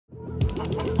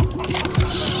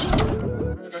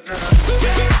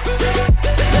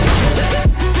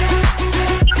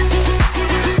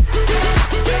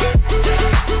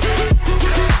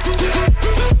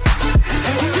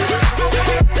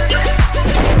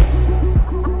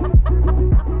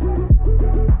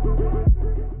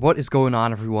What is going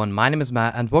on, everyone? My name is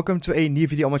Matt and welcome to a new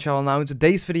video on my channel. Now in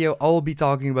today's video I will be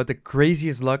talking about the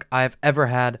craziest luck I have ever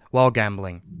had while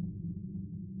gambling.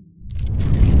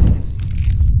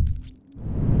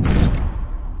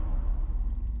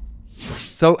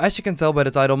 So as you can tell by the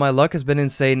title, my luck has been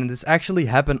insane and this actually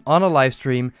happened on a live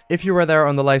stream. If you were there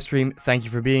on the live stream, thank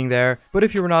you for being there. But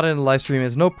if you were not in the live stream,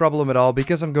 it's no problem at all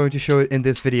because I'm going to show it in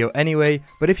this video anyway.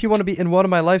 But if you want to be in one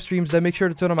of my live streams, then make sure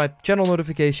to turn on my channel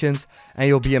notifications and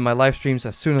you'll be in my live streams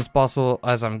as soon as possible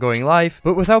as I'm going live.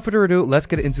 But without further ado, let's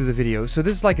get into the video. So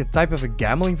this is like a type of a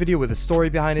gambling video with a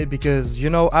story behind it because, you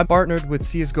know, I'm partnered with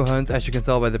CSGO Hunt, as you can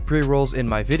tell by the pre-rolls in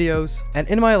my videos. And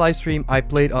in my live stream, I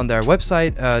played on their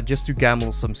website just to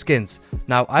gamble some skins.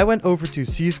 Now I went over to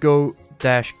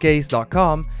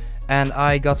csgo-case.com and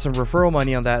I got some referral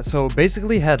money on that, so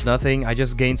basically had nothing. I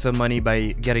just gained some money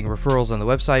by getting referrals on the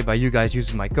website by you guys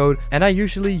using my code, and I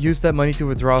usually use that money to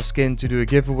withdraw skin to do a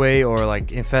giveaway or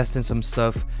like invest in some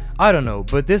stuff. I don't know,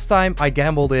 but this time I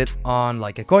gambled it on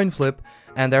like a coin flip,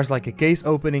 and there's like a case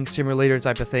opening simulator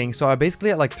type of thing. So I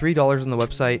basically had like $3 on the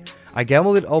website. I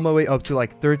gambled it all my way up to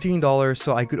like $13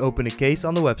 so I could open a case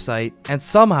on the website, and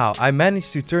somehow I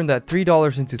managed to turn that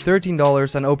 $3 into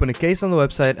 $13 and open a case on the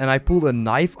website, and I pulled a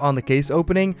knife on the case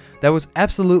opening. That was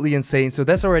absolutely insane. So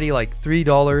that's already like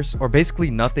 $3 or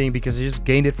basically nothing because I just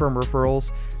gained it from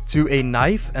referrals, to a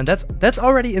knife, and that's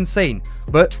already insane.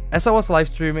 But as I was live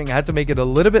streaming, I had to make it a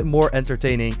little bit more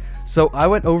entertaining, so I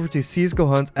went over to CSGO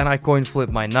Hunt and I coin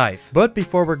flipped my knife. But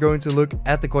before we're going to look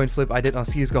at the coin flip I did on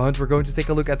CSGO Hunt, we're going to take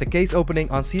a look at the case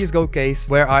opening on CSGO-case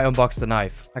where I unboxed the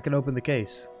knife. I can open the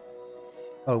case.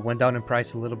 Oh, it went down in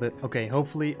price a little bit. Okay,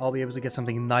 hopefully I'll be able to get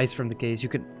something nice from the case. You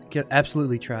could get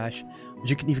absolutely trash, but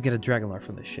you can even get a Dragon Lord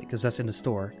from this shit because that's in the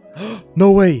store.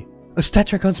 No way! A Stat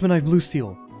Trek Huntsman Knife Blue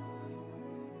Steel.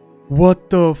 What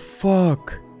the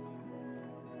fuck?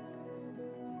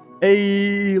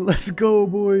 Hey, let's go,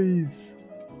 boys.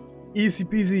 Easy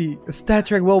peasy. A Stat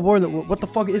Trek well worn. What the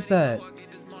fuck is that?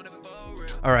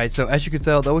 Alright, so as you can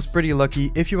tell, that was pretty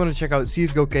lucky. If you want to check out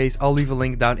csgo-case, I'll leave a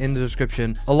link down in the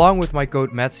description, along with my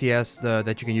code MattCS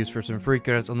that you can use for some free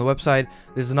credits on the website.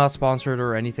 This is not sponsored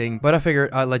or anything, but I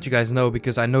figured I'd let you guys know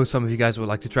because I know some of you guys would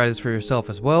like to try this for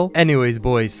yourself as well. Anyways,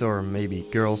 boys, or maybe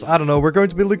girls, I don't know, we're going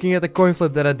to be looking at the coin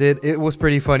flip that I did. It was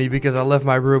pretty funny because I left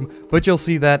my room, but you'll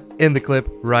see that in the clip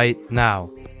right now.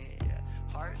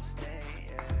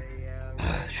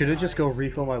 Should I just go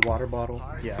refill my water bottle?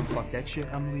 Yeah, fuck that shit.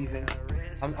 I'm leaving.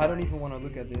 I don't even want to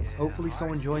look at this. Hopefully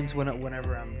someone joins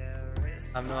whenever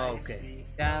I'm not okay.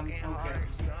 Damn, okay.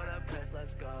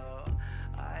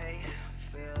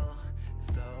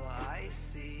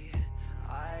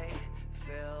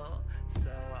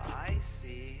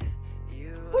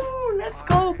 Woo, let's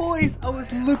go, boys. I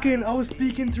was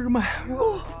peeking through my...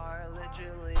 Woo.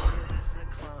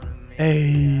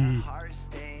 Hey.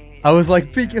 I was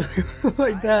like peeking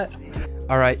like that.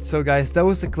 Alright, so guys, that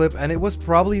was the clip, and it was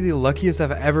probably the luckiest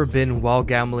I've ever been while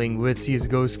gambling with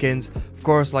CSGO skins. Of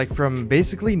course, like from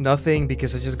basically nothing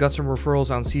because I just got some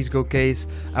referrals on CSGO-case.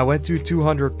 I went to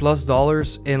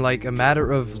 $200+ in like a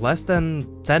matter of less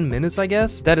than 10 minutes, I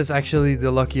guess. That is actually the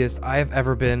luckiest I have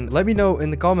ever been. Let me know in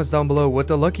the comments down below what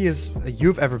the luckiest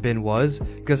you've ever been was,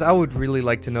 because I would really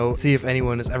like to know, see if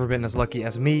anyone has ever been as lucky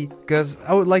as me, because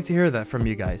I would like to hear that from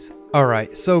you guys.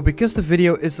 Alright, so because the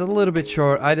video is a little bit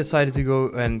short, I decided to go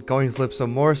and coin flip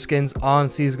some more skins on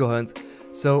CSGO Hunt.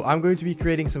 So I'm going to be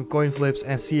creating some coin flips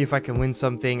and see if I can win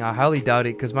something. I highly doubt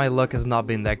it because my luck has not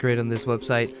been that great on this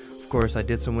website. Of course, I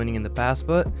did some winning in the past,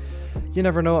 but you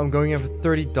never know. I'm going in for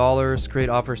 $30. Create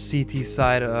offer CT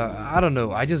side. I don't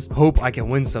know. I just hope I can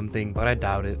win something, but I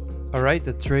doubt it. Alright,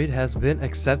 the trade has been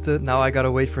accepted. Now I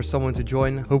gotta wait for someone to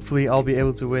join. Hopefully I'll be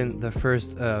able to win the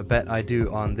first bet I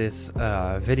do on this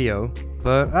video.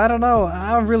 But I don't know,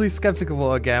 I'm really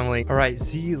skeptical of gambling. Alright,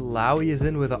 Z Lowy is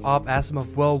in with an Op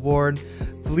Asimov well-worn.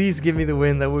 Please give me the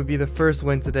win. That would be the first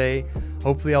win today.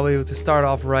 Hopefully I'll be able to start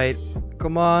off right.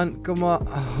 Come on, come on.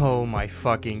 Oh my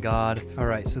fucking god.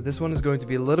 Alright, so this one is going to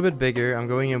be a little bit bigger. I'm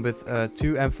going in with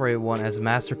two M4A1 as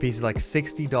masterpieces, like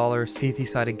 $60 CT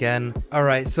side again.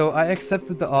 Alright, so I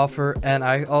accepted the offer and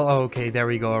oh, okay, there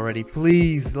we go already.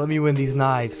 Please, let me win these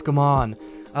knives. Come on.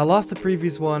 I lost the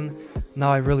previous one.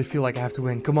 Now I really feel like I have to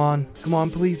win. Come on,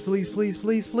 please, please, please,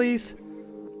 please, please.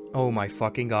 Oh my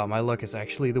fucking god, my luck is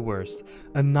actually the worst.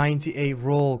 A 98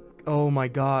 roll. Oh my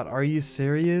god, are you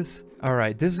serious?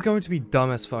 Alright, this is going to be dumb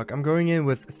as fuck. I'm going in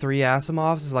with 3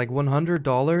 Asimovs. It's like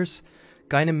 $100.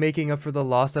 kind of making up for the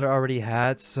loss that I already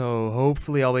had, so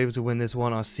hopefully I'll be able to win this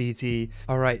one on CT.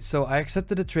 Alright, so I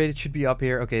accepted the trade. It should be up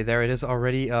here. Okay, there it is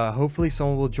already. Hopefully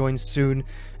someone will join soon,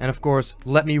 and of course,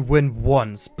 let me win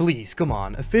once, please. Come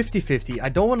on, a 50-50. I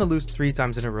don't want to lose 3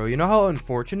 times in a row. You know how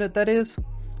unfortunate that is?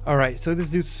 Alright, so this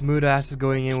dude smooth ass is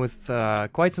going in with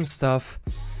quite some stuff.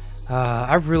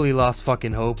 I've really lost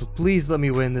fucking hope. Please let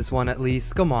me win this one at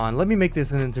least. Come on, let me make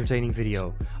this an entertaining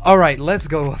video. Alright, let's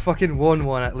go. I fucking won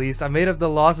one at least. I made up the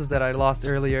losses that I lost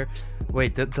earlier.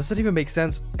 Wait, does that even make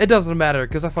sense? It doesn't matter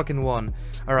because I fucking won.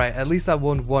 Alright, at least I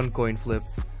won one coin flip.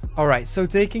 Alright, so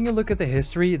taking a look at the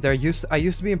history, I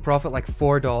used to be in profit like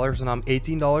 $4 and I'm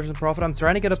 $18 in profit. I'm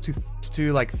trying to get up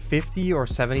to like 50 or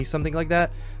 70, something like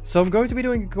that. So I'm going to be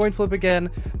doing a coin flip again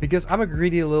because I'm a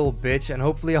greedy little bitch and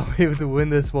hopefully I'll be able to win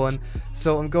this one.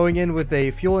 So I'm going in with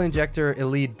a fuel injector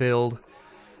elite build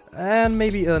and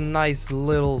maybe a nice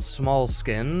little small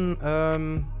skin,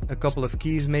 a couple of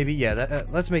keys maybe. Yeah,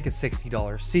 let's make it $60.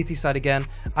 CT side again.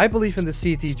 I believe in the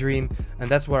CT dream and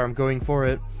that's where I'm going for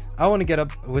it. I want to get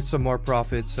up with some more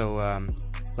profit, so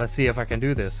let's see if I can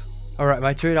do this. Alright,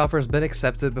 my trade offer has been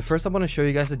accepted, but first I want to show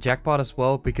you guys the jackpot as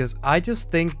well, because I just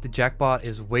think the jackpot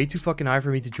is way too fucking high for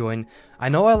me to join. I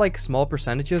know I like small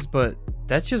percentages, but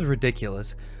that's just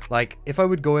ridiculous. Like, if I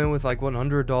would go in with like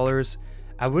 $100,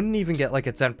 I wouldn't even get like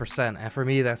a 10%, and for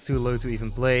me that's too low to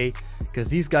even play, because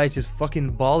these guys just fucking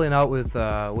balling out with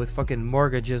fucking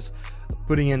mortgages,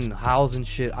 putting in house and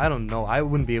shit. I don't know, I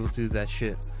wouldn't be able to do that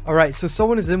shit. Alright, so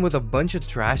someone is in with a bunch of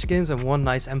trash skins and one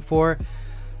nice M4.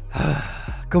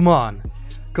 Come on,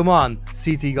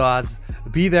 CT gods,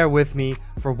 be there with me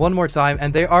for one more time,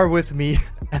 and they are with me,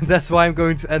 and that's why I'm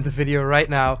going to end the video right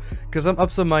now, because I'm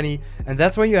up some money, and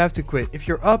that's when you have to quit. If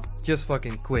you're up, just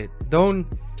fucking quit. Don't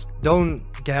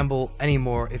gamble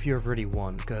anymore if you've already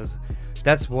won, because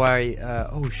that's why,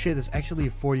 oh shit, there's actually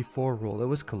a 44 rule. That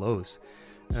was close.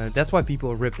 That's why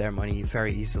people rip their money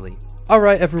very easily.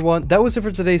 Alright everyone, that was it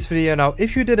for today's video. Now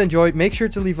if you did enjoy, make sure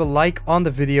to leave a like on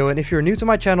the video, and if you're new to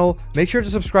my channel, make sure to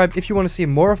subscribe if you want to see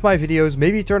more of my videos.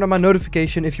 Maybe turn on my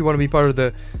notification if you want to be part of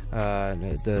the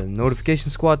notification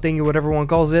squad thingy, whatever one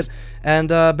calls it. And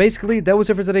basically that was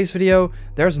it for today's video.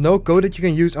 There's no code that you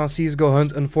can use on CSGO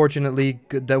Hunt, unfortunately.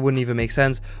 That wouldn't even make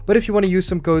sense. But if you want to use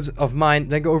some codes of mine,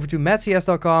 then go over to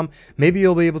MattCS.com. Maybe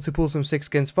you'll be able to pull some sick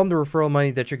skins from the referral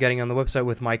money that you're getting on the website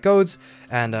with my codes.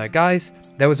 And guys,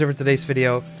 that was it for today's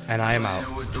video, and I am out.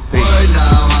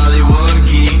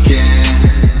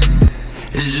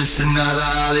 It's just another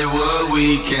Hollywood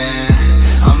weekend.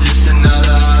 I'm just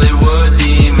another Hollywood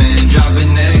demon dropping